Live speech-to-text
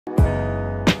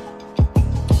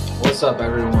What's up,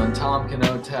 everyone? Tom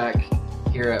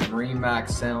Knotek here at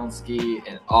MarineMax Sailandski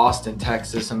in Austin,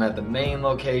 Texas. I'm at the main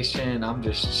location. I'm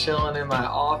just chilling in my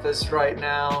office right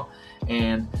now,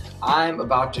 and I'm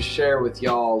about to share with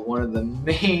y'all one of the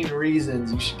main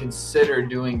reasons you should consider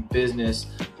doing business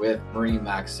with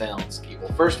MarineMax Sailandski.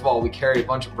 Well, first of all, we carry a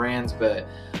bunch of brands, but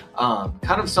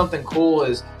kind of something cool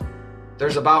is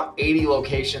there's about 80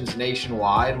 locations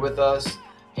nationwide with us.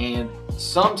 And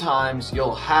sometimes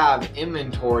you'll have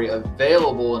inventory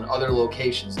available in other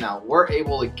locations. Now, we're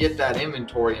able to get that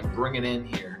inventory and bring it in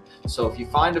here. So if you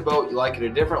find a boat you like at a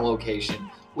different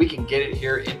location, we can get it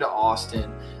here into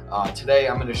Austin. Today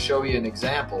I'm going to show you an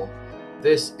example.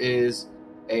 This is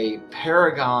a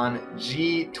Paragon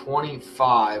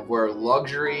G25 where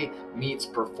luxury meets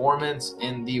performance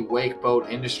in the wake boat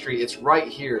industry. It's right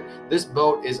here. This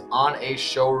boat is on a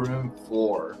showroom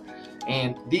floor.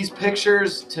 And these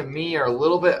pictures to me are a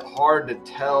little bit hard to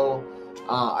tell.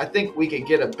 I think we could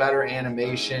get a better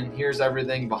animation. Here's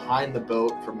everything behind the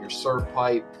boat, from your surf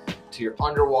pipe to your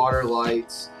underwater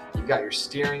lights. You've got your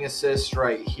steering assist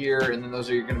right here, and then those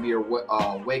are going to be your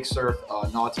wake surf,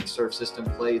 Nautique surf system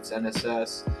plates,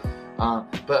 NSS.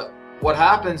 But what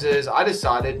happens is I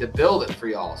decided to build it for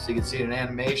y'all so you can see it in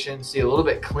animation, see a little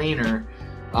bit cleaner.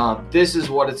 This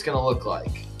is what it's going to look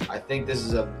like. I think this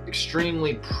is an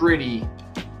extremely pretty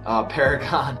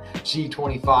Paragon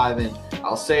G25, and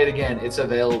I'll say it again, it's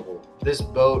available. This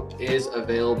boat is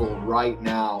available right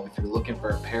now if you're looking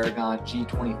for a Paragon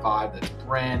G25 that's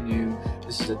brand new.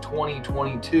 This is a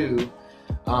 2022.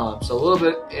 So a little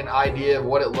bit an idea of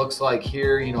what it looks like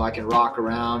here. You know, I can rock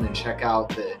around and check out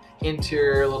the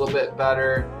interior a little bit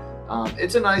better.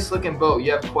 It's a nice looking boat.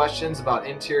 You have questions about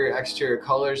interior, exterior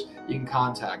colors, you can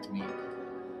contact me.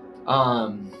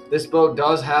 This boat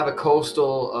does have a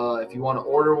coastal. If you want to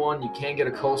order one, you can get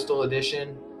a coastal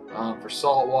edition for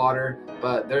saltwater,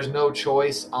 but there's no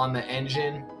choice on the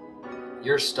engine.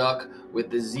 You're stuck with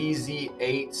the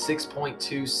ZZ8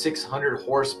 6.2 600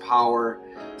 horsepower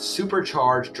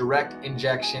supercharged direct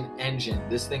injection engine.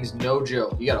 This thing's no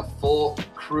joke. You got a full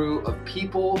crew of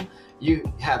people.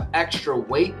 You have extra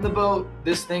weight in the boat.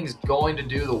 This thing's going to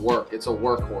do the work. It's a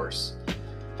workhorse.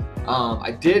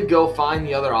 I did go find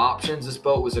the other options this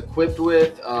boat was equipped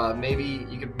with. Maybe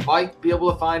you might be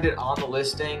able to find it on the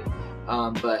listing,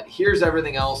 but here's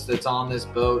everything else that's on this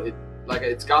boat.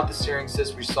 It's got the steering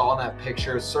assist we saw in that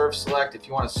picture. Surf select if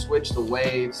you want to switch the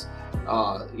waves,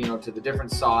 to the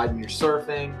different side when you're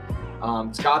surfing.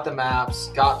 It's got the maps,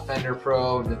 got Fender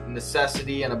Pro,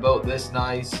 necessity in a boat this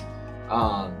nice.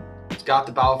 It's got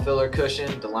the bow filler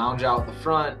cushion to lounge out the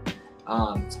front.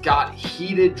 It's got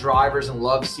heated drivers and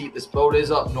love seat. This boat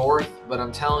is up north, but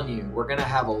I'm telling you, we're going to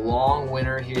have a long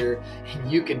winter here,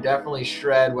 and you can definitely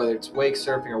shred, whether it's wake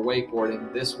surfing or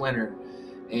wakeboarding this winter.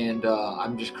 And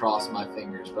I'm just crossing my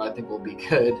fingers, but I think we'll be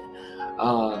good.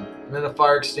 And then a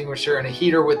fire extinguisher and a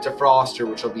heater with defroster,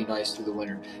 which will be nice through the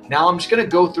winter. Now I'm just going to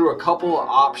go through a couple of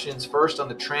options first on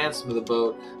the transom of the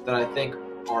boat that I think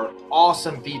are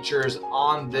awesome features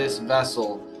on this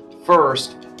vessel.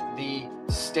 First, the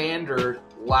standard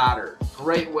ladder.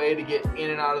 Great way to get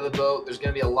in and out of the boat. There's going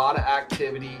to be a lot of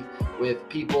activity with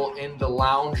people in the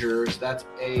loungers. That's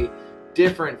a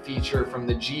different feature from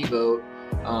the G boat.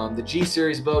 The G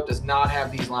series boat does not have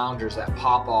these loungers that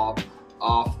pop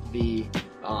off the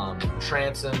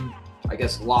transom, I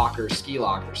guess, ski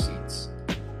locker seats.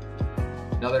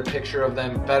 Another picture of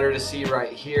them, better to see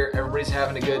right here. Everybody's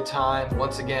having a good time.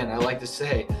 Once again, I like to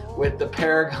say, with the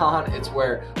Paragon, it's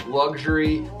where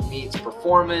luxury meets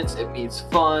performance, it meets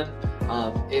fun.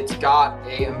 It's got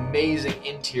an amazing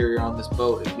interior on this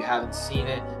boat. If you haven't seen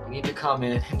it, you need to come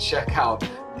in and check out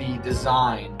the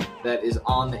design that is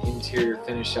on the interior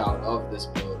finish out of this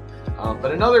boat.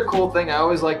 But another cool thing I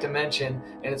always like to mention,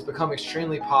 and it's become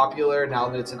extremely popular now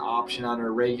that it's an option on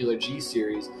our regular G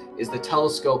series, is the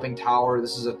telescoping tower.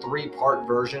 This is a 3-part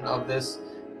version of this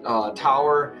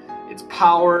tower. It's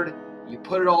powered. You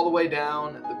put it all the way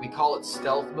down. We call it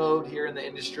stealth mode here in the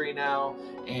industry now,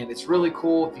 and it's really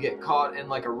cool. If you get caught in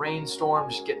like a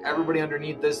rainstorm, just get everybody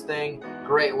underneath this thing.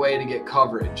 Great way to get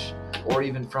coverage, or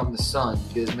even from the sun,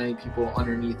 because many people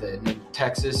underneath it. And in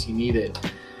Texas, you need it.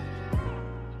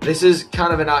 This is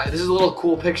this is a little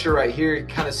cool picture right here. You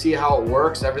kind of see how it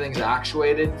works. Everything's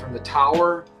actuated from the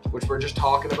tower, which we're just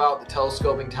talking about, the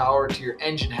telescoping tower, to your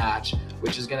engine hatch,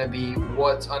 which is going to be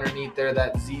what's underneath there,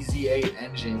 that ZZ8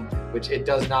 engine, which it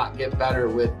does not get better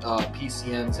with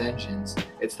PCM's engines.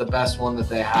 It's the best one that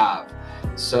they have.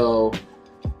 So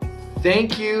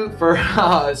thank you for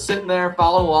sitting there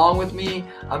following along with me.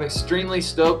 I'm extremely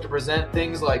stoked to present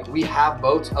things like we have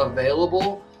boats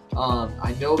available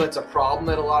I know that's a problem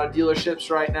at a lot of dealerships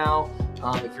right now.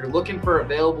 If you're looking for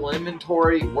available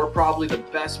inventory, we're probably the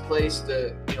best place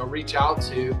to reach out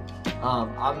to.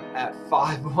 I'm at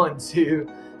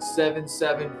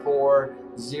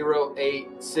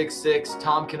 512-774-0866.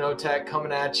 Tom Knotek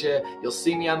coming at you. You'll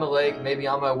see me on the lake, maybe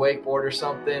on my wakeboard or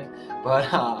something,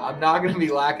 but I'm not going to be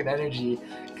lacking energy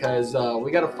because we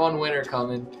got a fun winter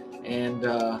coming, and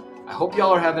I hope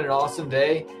y'all are having an awesome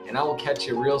day, and I will catch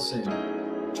you real soon.